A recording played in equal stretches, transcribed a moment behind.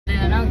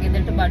යනවා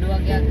ගෙදරට බඩු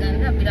වගේක්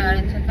ගන්න. අපිට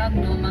ආරංචි එකක්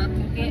නෝමාක්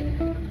එකේ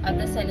අද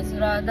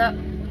සෙනසුරාදා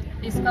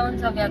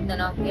ඩිස්කවුන්ට් වගේක්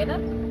දෙනවා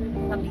කියලා.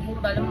 අපි ගිහින්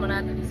බලමු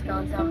මොනවද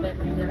ඩිස්කවුන්ට්ස්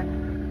හම්බෙන්නේ කියලා.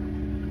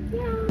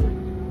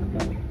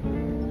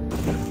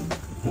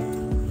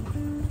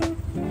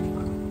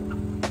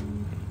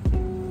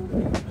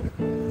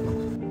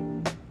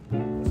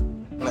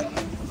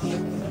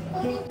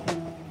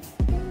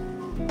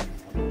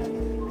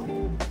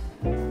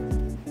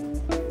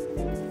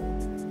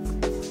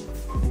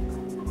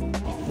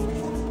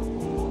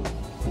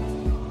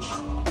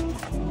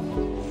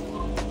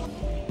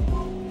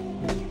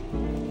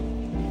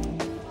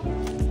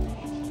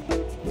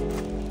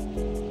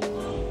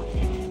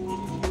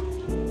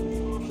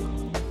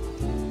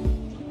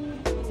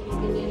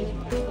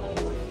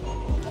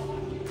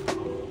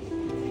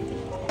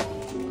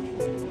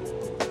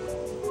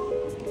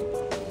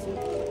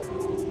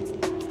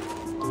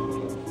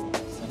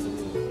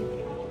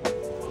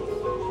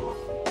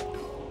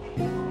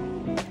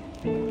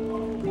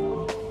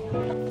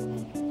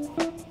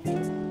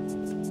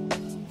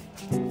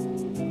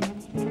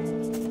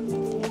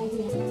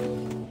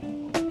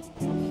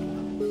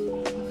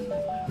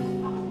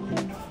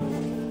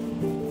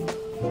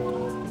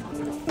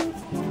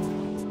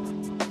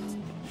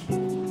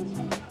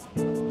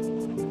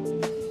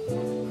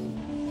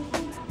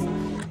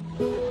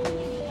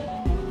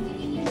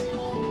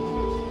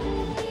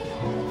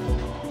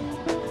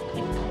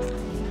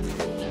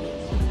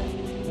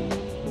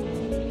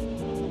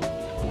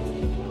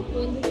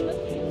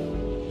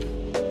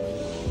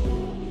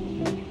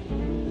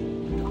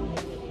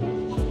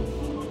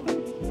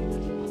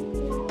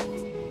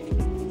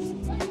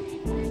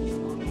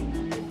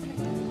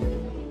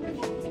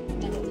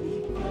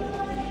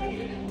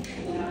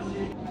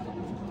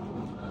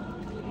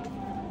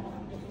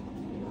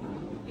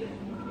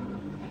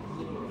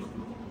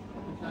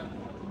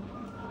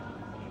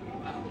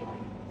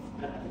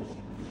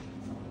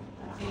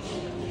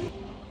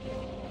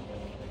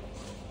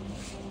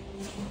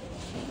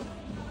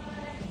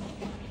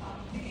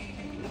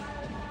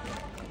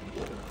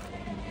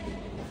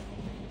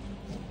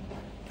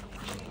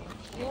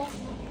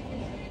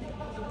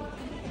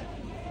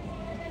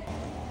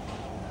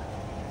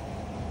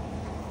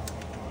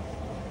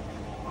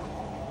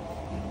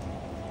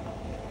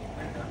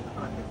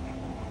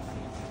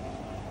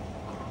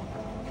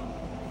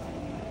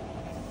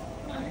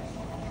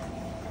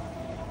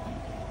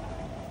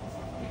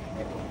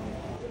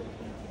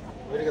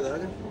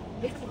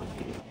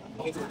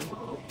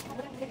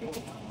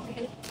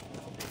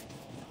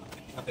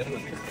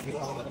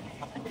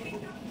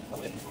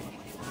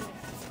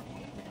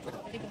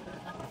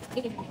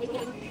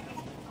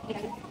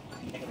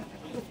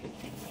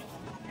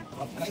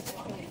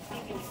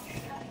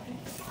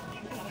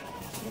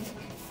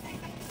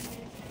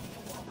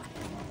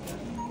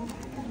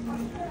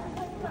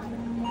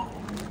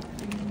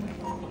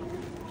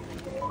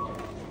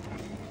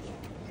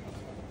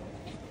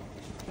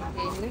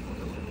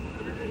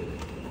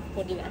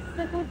 පොඩි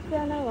වැස්සකුත්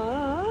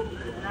යනවා.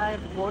 ආයි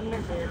බොන්නේ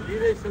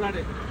දීලා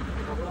ඉස්සරහට.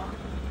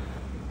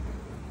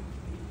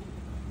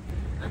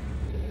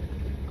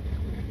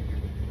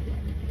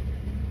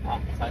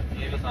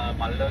 සත්‍යයක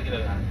මල්ලව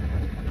කියලා ගන්න.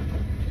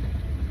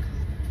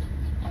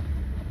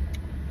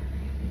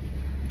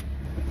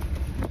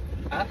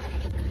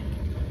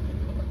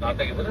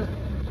 තාත්තා ගෙදර?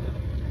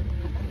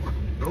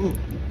 ඔව්.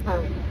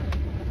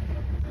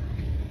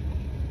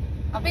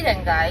 අපි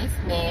දැන් guys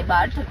මේ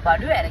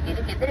බඩු අරගෙන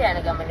ගෙදර යන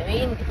ගමන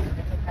වෙන්නේ.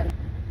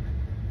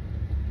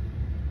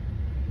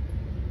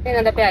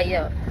 එනද අපේ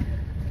අයියව.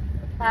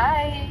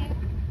 හායි.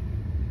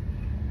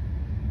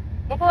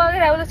 මොකෝ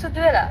වගේ රවුල සුදු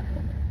වෙලා?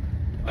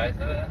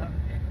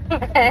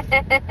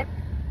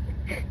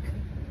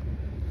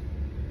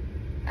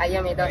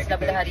 අයියා මේ දවස්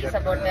අපිට හරි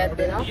සපෝට් එකක්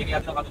දෙනවා.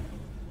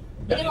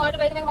 ඉතින් ඔයාලට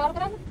බයිද මේක මාරු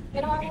කරන්න?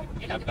 වෙනවා.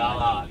 ඉතින්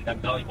ගාවා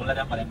ඉකොල්ලා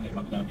දැම්මා දැන් මේ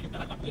පක්කා මේ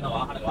තරක් අපින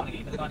වාහන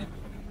ගිහින් දෙනවානේ.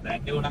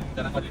 බ්‍රෑන්ඩ් එක උනක්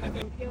තරම් වලින්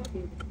නැතේ.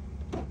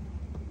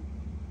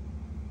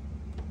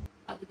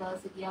 අපි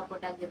දවස් ගියා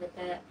පොඩක් ගෙදරට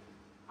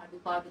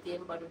අඩුපාඩු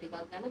තියෙන බඩු ටිකක්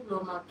ගන්න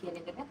ග්ලෝමාක් කියන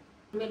එකට.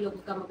 මේ ලොකු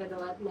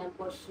කමකටවත් මම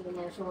පොෂ් වෙන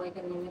ෂෝ එක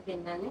කරගෙන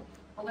පෙන්නන්නේ.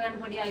 ඔයගලන්ට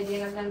පොඩි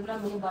අයිඩියා එකක් ගන්න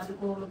පුළුවන් මේ බඩු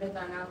කොහොමද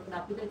ගන්න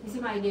අපිට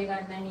කිසිම අයිඩියා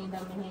එකක් නැහැ නේද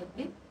මම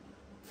හෙද්දි.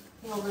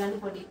 මේ ඔයගලන්ට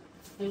පොඩි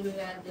රිවිව්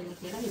එකක් දෙන්න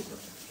කියලා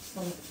හිතුවා.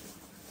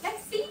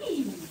 Let's see.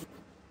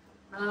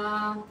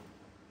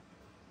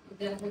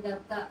 ඉතින්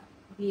ගත්ත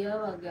බියර්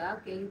වගේක්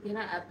ඒක තියෙන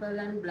ඇපල්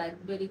and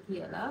බ්ලැක්බෙරි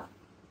කියලා.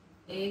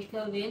 ඒක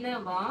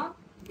වෙනවා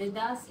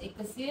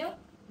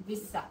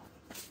 2120ක්.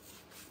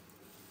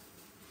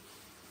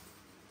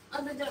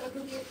 අද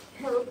ජගතුගේ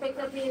හෙල්ප් එක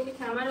තියෙන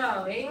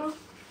කැමරාවෙන්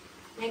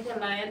මේක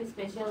lion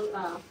special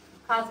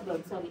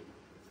කාස්බර්ඩ් sorry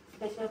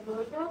special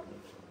photo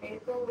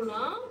ඒක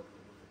උනා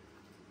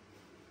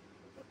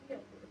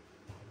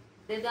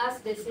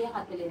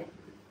 2240.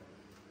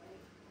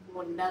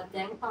 මොණ්ඩක්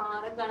දැන්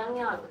පාර ගණන්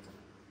යාළුවා.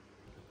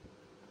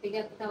 අපි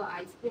ගත්තා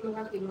අයිස්ක්‍රීම්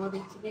එකක්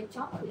ඉන්නෝඩෙච්ච එකේ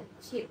චොකලට්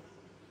චිප්.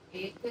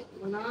 ඒක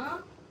උනා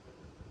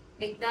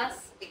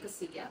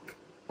 1100ක්.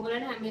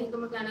 ඔයාලට හැම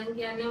එකම ගණන්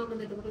කියන්නේ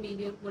මොකද එතකොට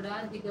වීඩියෝ එක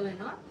ගොඩාක් දිග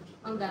වෙනවා.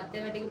 මම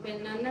ගත්තේ ටික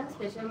පෙන්නන්න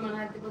ස්පෙෂල්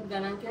මොනවද තිබුත්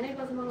ගණන් කියන ඊට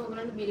පස්සේ මම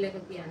ඔයගලන්ට බිල් එක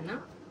කියන්නම්.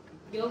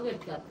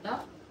 යෝගට් ගත්තා.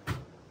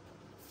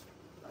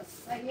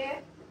 පස්සේ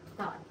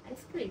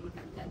ice cream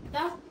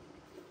ගත්තා.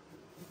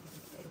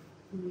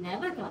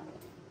 never got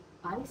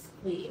ice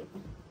cream.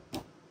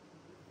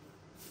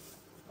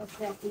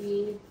 පස්සේ අපි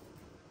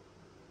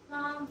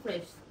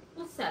fresh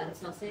salad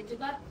sausage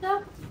ගත්තා.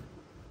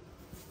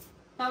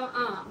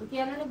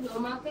 කියන්නේ ග්ලෝ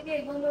මාක් එකේ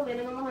ඒගොල්ලෝ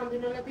වෙනම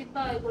හඳුන්වලා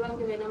තිබ්බා.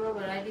 ඒගොල්ලන්ගේ වෙනම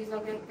varieties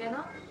වගේක්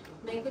කරනවා.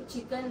 මේක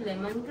chicken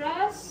lemon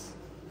grass.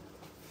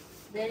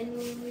 Then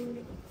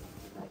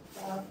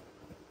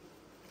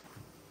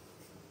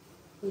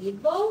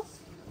meatballs.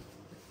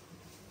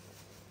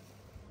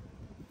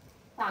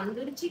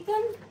 Tandoori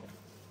chicken.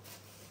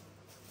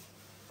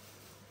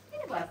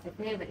 And what's the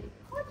favorite?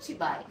 Kochi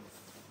bites.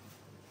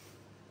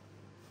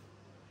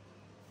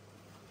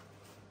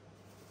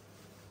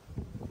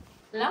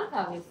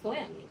 ලංකාවේ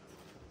සොයා මීට්.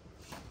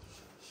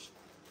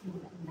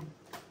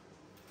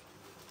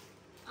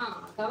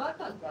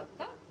 තවත්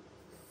ගත්තා.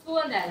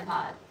 සුවඳල්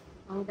හාර.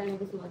 මම හිතන්නේ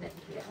ඒක සුවඳල්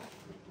කියලා.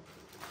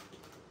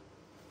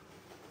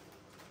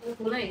 ඒක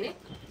තුනයිනේ.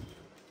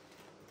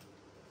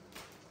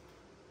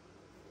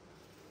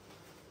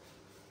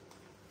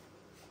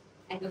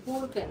 ඒක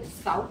කෝල්කන්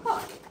සව්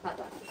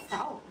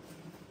සව්.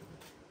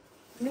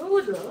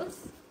 noodles.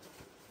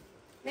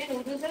 මේ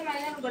noodles වල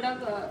මම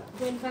ගොඩක්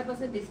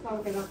 25%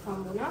 discount එකක්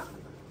හම්බුණා.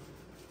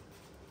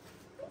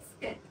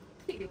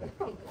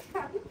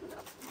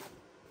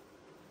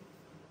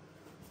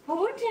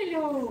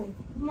 Portillo! Oh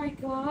my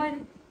god!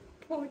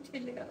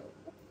 Portillo!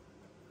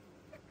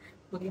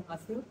 Magi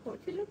hasu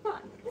portillo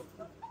pan.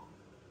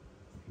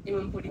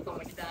 Imam puri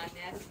comedy දාන්න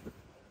යාර.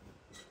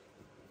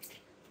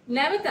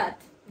 නැවතත්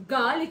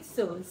garlic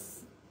sauce.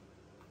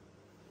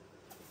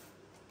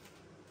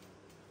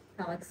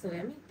 තවත්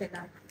සොයා මීට් එකක්.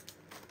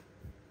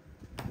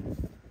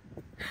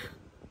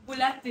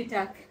 බුලත්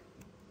පිටක්.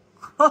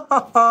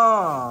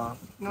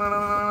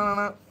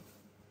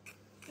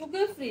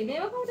 sugar free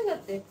මේවා කොහොමද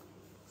ගත්තේ?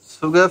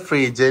 sugar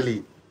free jelly.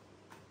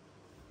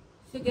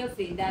 sugar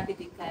free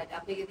diabetic අයට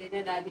අපේ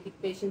ගෙදර diabetic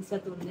patients ලා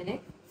තුන්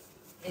දෙනෙක්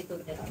ඒ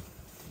තුන් දෙනා.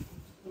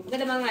 මොකද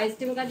මම ice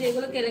cream කද්දී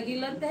ඒගොල්ලෝ කෙල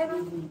කිල්ලත් එහෙම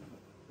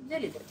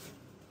jelly ද.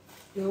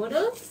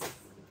 noodles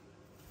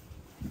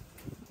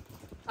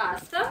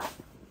pasta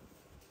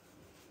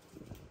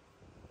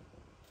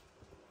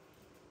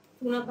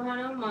තුන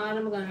පහම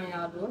මාරම ගන්න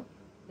යාළුවෝ.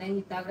 දැන්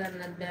හිතා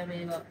ගන්නත් බෑ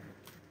මේවා.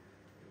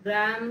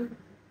 ග්‍රෑම්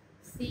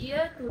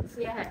 100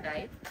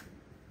 360යි.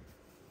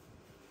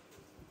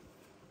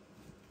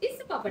 ඉස්ස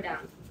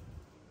පපඩම්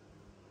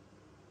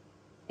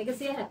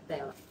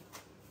 170යි.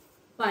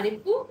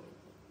 පරිප්පු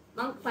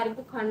මං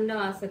පරිප්පු කන්න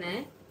ආස නැහැ.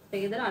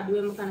 අපේ ගෙදර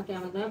අඩුවෙන්ම කන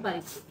කෑම තමයි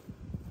පරිප්පු.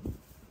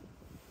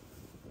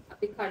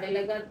 අපි කඩල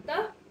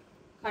ගත්තා.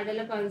 කඩල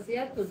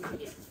 500ක්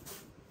 300ක්.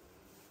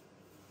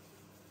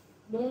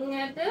 මුං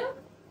ඇට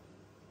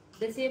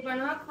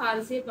 250ක්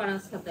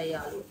 457යි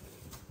යාළුවෝ.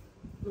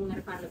 මුං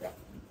ඇට කන්න බෑ.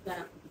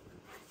 ගණන්.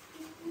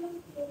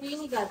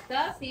 සීනි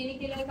ගත්තා. සීනි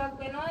කිලෝ එකක්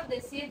වෙනවා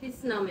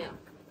 239ක්.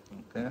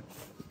 Okay.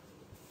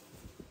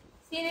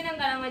 සීනි නම්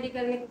ගණන් වැඩි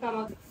කරන එක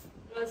කමක්.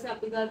 ඊට පස්සේ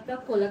අපි ගත්තා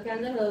කොළ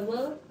කැඳ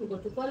herbal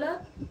ගොටු කොළ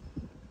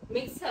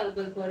mix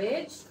herbal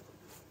porridge.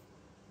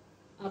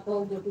 අපෝ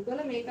ගොටු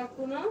කොළ මේකක්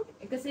වුණා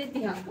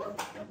 130ක්.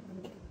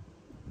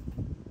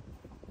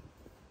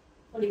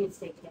 පොඩි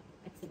mistake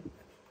එක.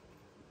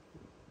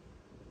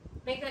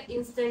 මේක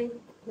instant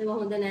මේක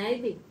හොඳ නෑ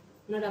ඉතින්.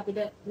 උනට අපිට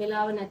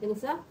වෙලාව නැති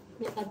නිසා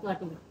මේකත්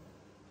වටිනවා.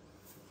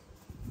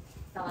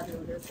 තවත්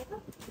noodles එක.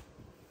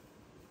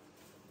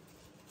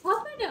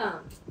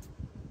 පපඩම්.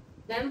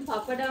 දැන්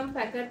පපඩම්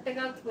පැකට්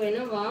එකක්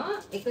වෙනවා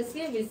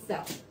 120ක්.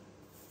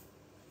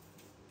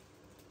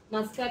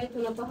 මස්කාරි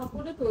 3-5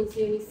 කුඩු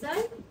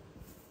 320යි.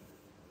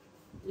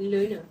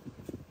 ලුණු.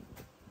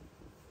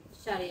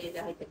 ශරීරය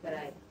දහිත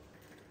කරයි.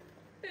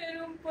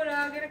 පෙරුම්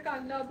පුරාගෙන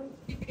කන්නාපු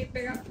ටිකට්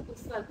එකක්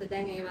උස්සද්ද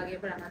දැන් ඒ වගේ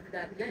ප්‍රහත්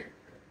ගන්න.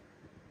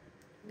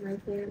 my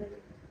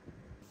favorite.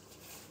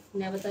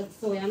 නැවතත්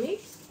soya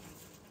mix.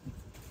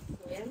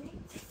 soya mix.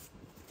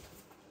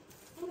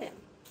 soya.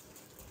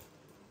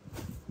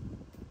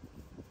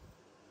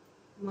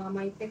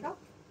 Marmite එකක්.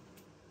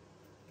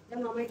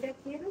 දැන් මාමයිට් එක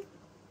කියලා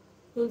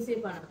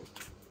 350.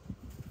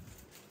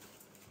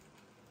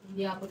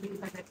 ඉන්දියා පොඩි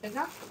පැකට් එකක්.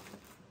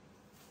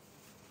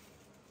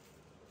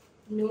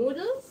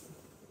 noodles.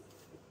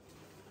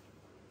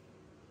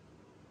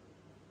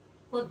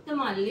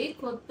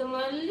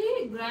 කොත්තමල්ලි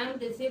ග්‍රෑම්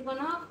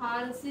 250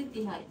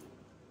 430යි.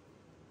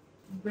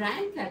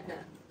 Brand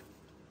packet.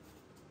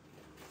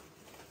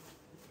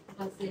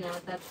 පස්සේ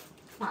නැවතත්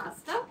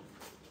පාස්තා.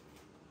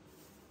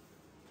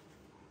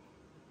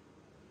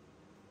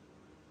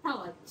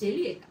 තවත්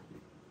ජෙලි එකක්.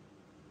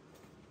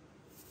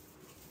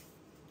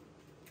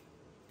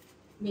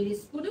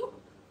 මිරිස් කුඩු.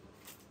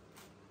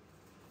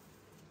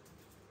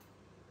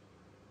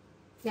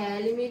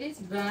 කෑලි මිරිස්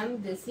ග්‍රෑම්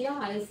 200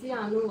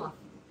 690ක්.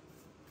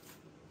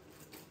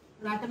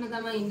 රටම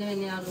තමයි ඉන්න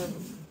වෙන්නේ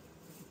යාළුවනේ.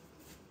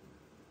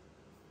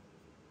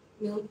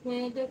 මිල්ක්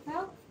මේඩ් එක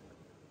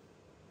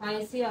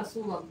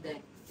 680ක්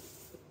දැන්.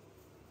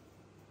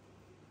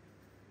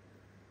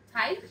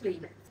 tile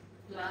cleaner,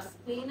 glass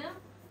cleaner,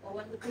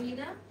 oven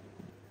cleaner,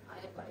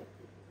 අය බයි.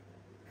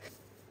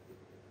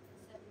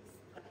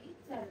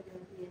 Sprite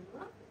අරගෙන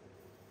තියෙනවා.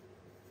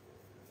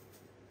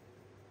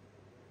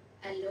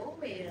 aloe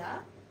vera,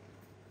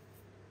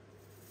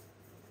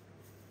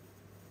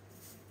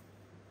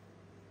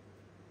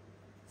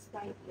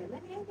 Sprite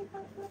lemon එකක්.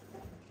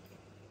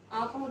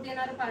 ආපහු දෙන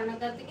අර පරණ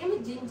ගත්තකම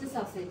ginger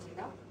sausage එක.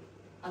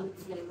 අලුත්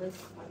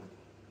flavors වල.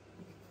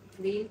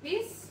 green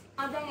peas.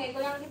 දැන්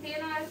ඒගොල්ලන්ගේ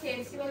තියෙන අර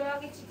fancy වල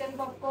වගේ chicken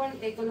popcorn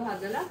ඒගොල්ලෝ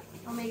හදලා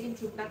මම මේකෙන්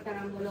චුට්ටක්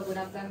තරම් වල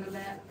ගොඩක් ගන්න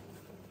බෑ.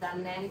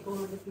 දන්නේ නැහැ නේ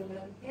කොහොමද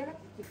කියලා කියලා.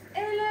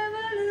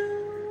 එලවලු.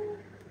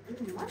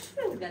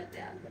 mushroom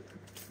ගත්තා.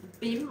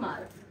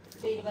 බිම්මල්.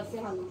 ඊට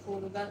පස්සේ හඳුන්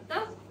කෝරු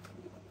ගත්තා.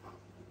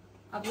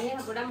 අපි මේ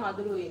ගොඩක්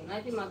මధుරු වෙනවා.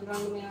 ඉතින්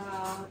මధుරන්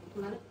මෙයා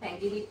තුනට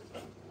පැංගිරි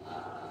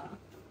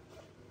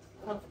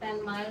soft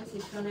and mild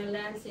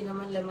citronella and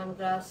cinnamon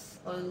lemongrass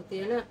oil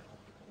තියෙන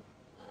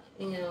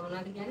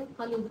මොනවද කියන්නේ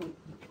හඳුන් කෝරු.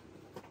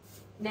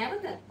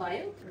 නැවත බය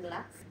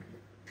relax.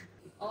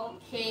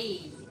 okay.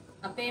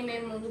 අපේ මේ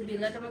මුළු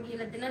බිලටම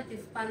ගිහලා තියෙන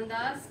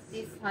 35034ක්.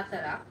 ඊට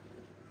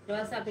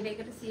පස්සේ අපිට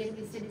ඒකට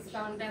 120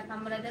 ඩිස්කවුන්ට් එකක්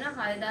හම්බලා දෙන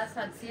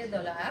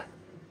 6712ක්.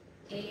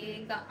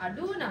 ඒක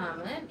අඩු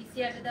වුණාම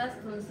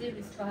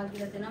 28325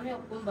 කියලා දෙනවා මේ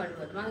ඔක්කොම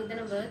බඩුවල. මම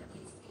හිතන වර්ත්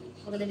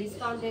මොකද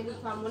ඩිස්කවුන්ට් එකක්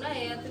හම්බුණා.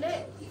 ඒ ඇතුලේ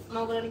මම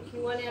ඔයගොල්ලන්ට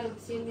කිව්වනේ අර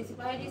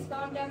 125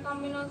 ඩිස්කවුන්ට් එකක්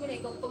හම්බ වෙනවා කියලා.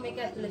 ඒක ඔක්කොම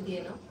එක ඇතුලේ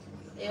තියෙනවා.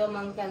 ඒව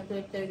මම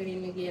කැල්කියුලේට් කරගෙන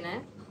ඉන්නේ කියේ නෑ.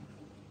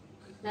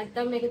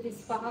 නැත්තම් මේක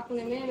 35ක්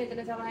නෙමෙයි මෙතන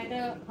සමහරට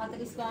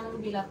 40 ගානක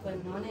බිලක්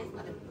වෙනවානේ.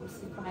 අර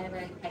 35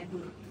 වැය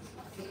ඇතුලේ.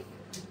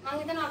 මම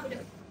හිතනවා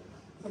අපිට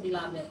පොඩි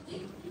ලාභයක්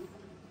තියෙනවා.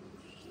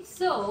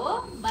 So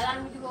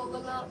බලන්න ඉතින්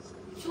ඔයගොල්ලෝ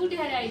ෂූටි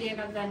හරි අයිඩියා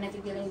එකක් ගන්න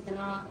නැති කියලා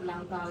හිතනවා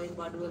ලංකාවේ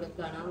බඩුවල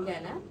ගණන්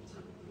ගැන.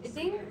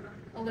 ඉතින්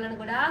ඔයගොල්ලන්ට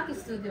ගොඩාක්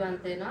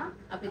ස්තුතිවන්ත වෙනවා.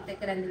 අපිත්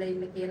එක්ක රැඳිලා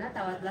ඉන්න කියලා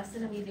තවත්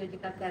ලස්සන වීඩියෝ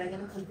ටිකක්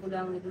අරගෙන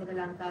පුළුවන් විදිහට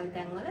ලංකාවේ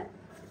තැන්වල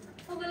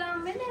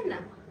ඔයගොල්ලන් වෙන්න එන්න.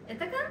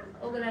 එතකන්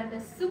ඔයගොල්ලන්ට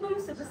සුබම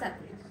සුබ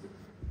සතිය.